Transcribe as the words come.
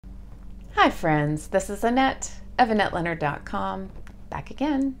Hi friends, this is Annette of AnnetteLeonard.com, back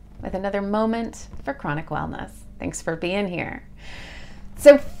again with another moment for chronic wellness. Thanks for being here.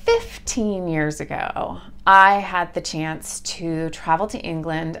 So 15 years ago, I had the chance to travel to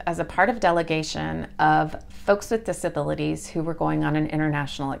England as a part of a delegation of folks with disabilities who were going on an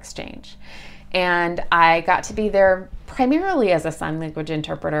international exchange. And I got to be there primarily as a sign language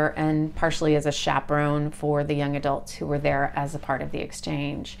interpreter and partially as a chaperone for the young adults who were there as a part of the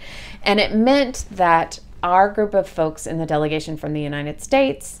exchange. And it meant that our group of folks in the delegation from the United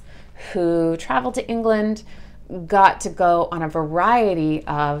States who traveled to England got to go on a variety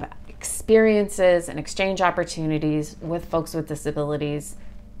of experiences and exchange opportunities with folks with disabilities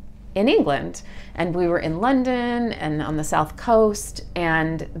in England. And we were in London and on the South Coast,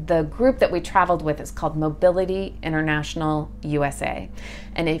 and the group that we traveled with is called Mobility International USA.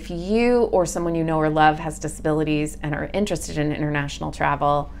 And if you or someone you know or love has disabilities and are interested in international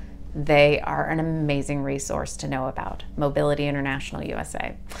travel, they are an amazing resource to know about, Mobility International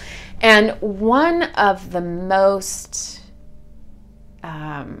USA. And one of the most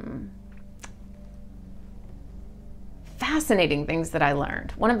fascinating things that I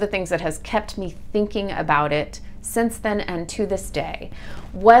learned, one of the things that has kept me thinking about it since then and to this day,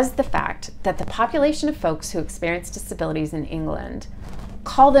 was the fact that the population of folks who experience disabilities in England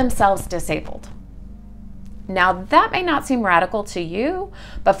call themselves disabled. Now, that may not seem radical to you,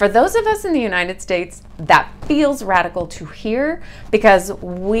 but for those of us in the United States, that feels radical to hear, because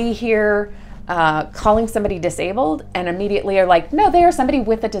we hear calling somebody disabled and immediately are like, no, they are somebody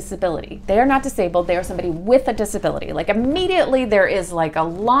with a disability. They are not disabled, they are somebody with a disability. Like immediately there is like a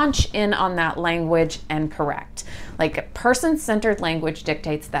launch in on that language and correct. Like person-centered language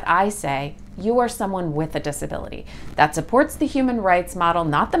dictates that I say, you are someone with a disability. That supports the human rights model,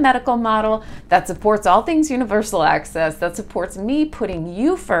 not the medical model. That supports all things universal access. That supports me putting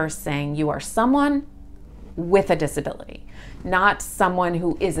you first, saying you are someone with a disability, not someone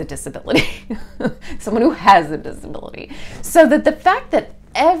who is a disability, someone who has a disability. So that the fact that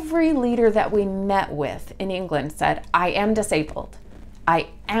every leader that we met with in England said, I am disabled,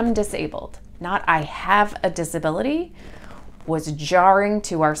 not I have a disability, was jarring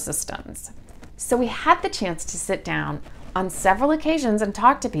to our systems. So we had the chance to sit down on several occasions and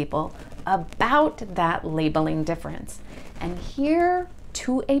talk to people about that labeling difference. And here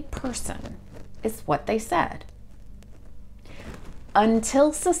to a person is what they said.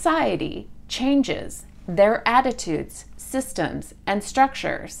 Until society changes their attitudes, systems, and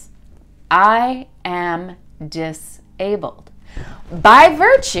structures, I am disabled. By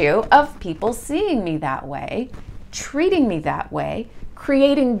virtue of people seeing me that way, treating me that way,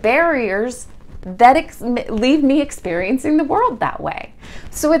 creating barriers that leave me experiencing the world that way.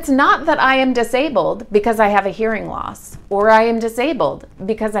 So it's not that I am disabled because I have a hearing loss, or I am disabled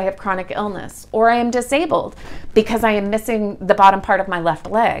because I have chronic illness, or I am disabled because I am missing the bottom part of my left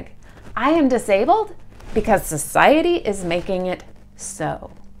leg. I am disabled because society is making it so.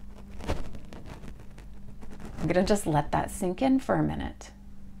 I'm going to just let that sink in for a minute.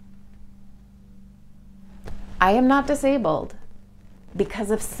 I am not disabled because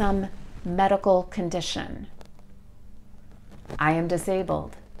of some medical condition. I am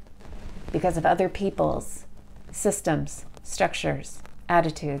disabled because of other people's systems, structures,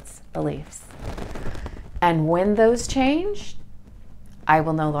 attitudes, beliefs. And when those change, I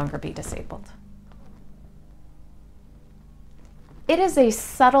will no longer be disabled. It is a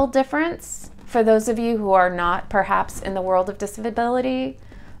subtle difference for those of you who are not perhaps in the world of disability,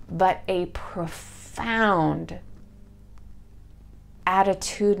 but a profound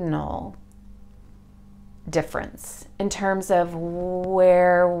attitudinal difference in terms of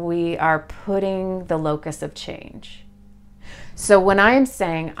where we are putting the locus of change. So when I am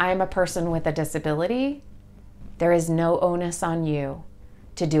saying I am a person with a disability, there is no onus on you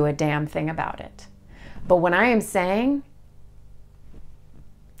to do a damn thing about it. But when I am saying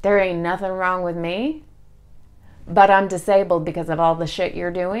there ain't nothing wrong with me, but I'm disabled because of all the shit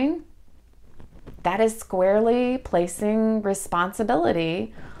you're doing, that is squarely placing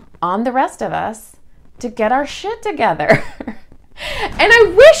responsibility on the rest of us to get our shit together. And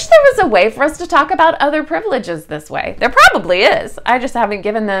I wish there was a way for us to talk about other privileges this way. There probably is. I just haven't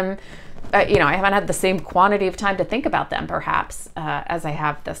given them, I haven't had the same quantity of time to think about them perhaps as I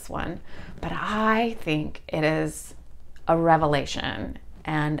have this one. But I think it is a revelation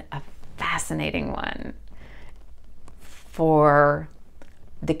and a fascinating one for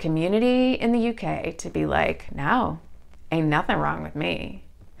the community in the UK to be like, no, ain't nothing wrong with me.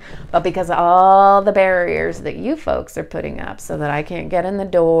 But because of all the barriers that you folks are putting up so that I can't get in the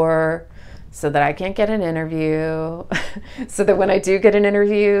door, so that I can't get an interview, so that when I do get an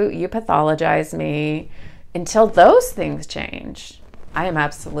interview, you pathologize me. Until those things change, I am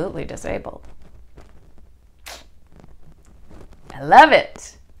absolutely disabled. I love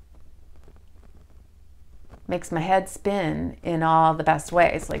it. Makes my head spin in all the best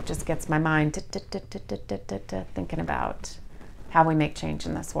ways, like just gets my mind thinking about how we make change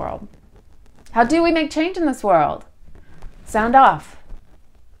in this world. How do we make change in this world? Sound off.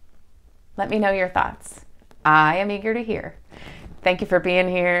 Let me know your thoughts. I am eager to hear. Thank you for being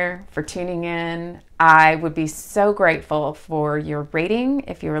here, for tuning in. I would be so grateful for your rating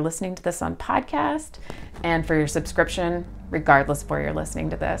if you were listening to this on podcast, and for your subscription, regardless of where you're listening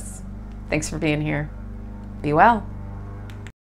to this. Thanks for being here. Be well.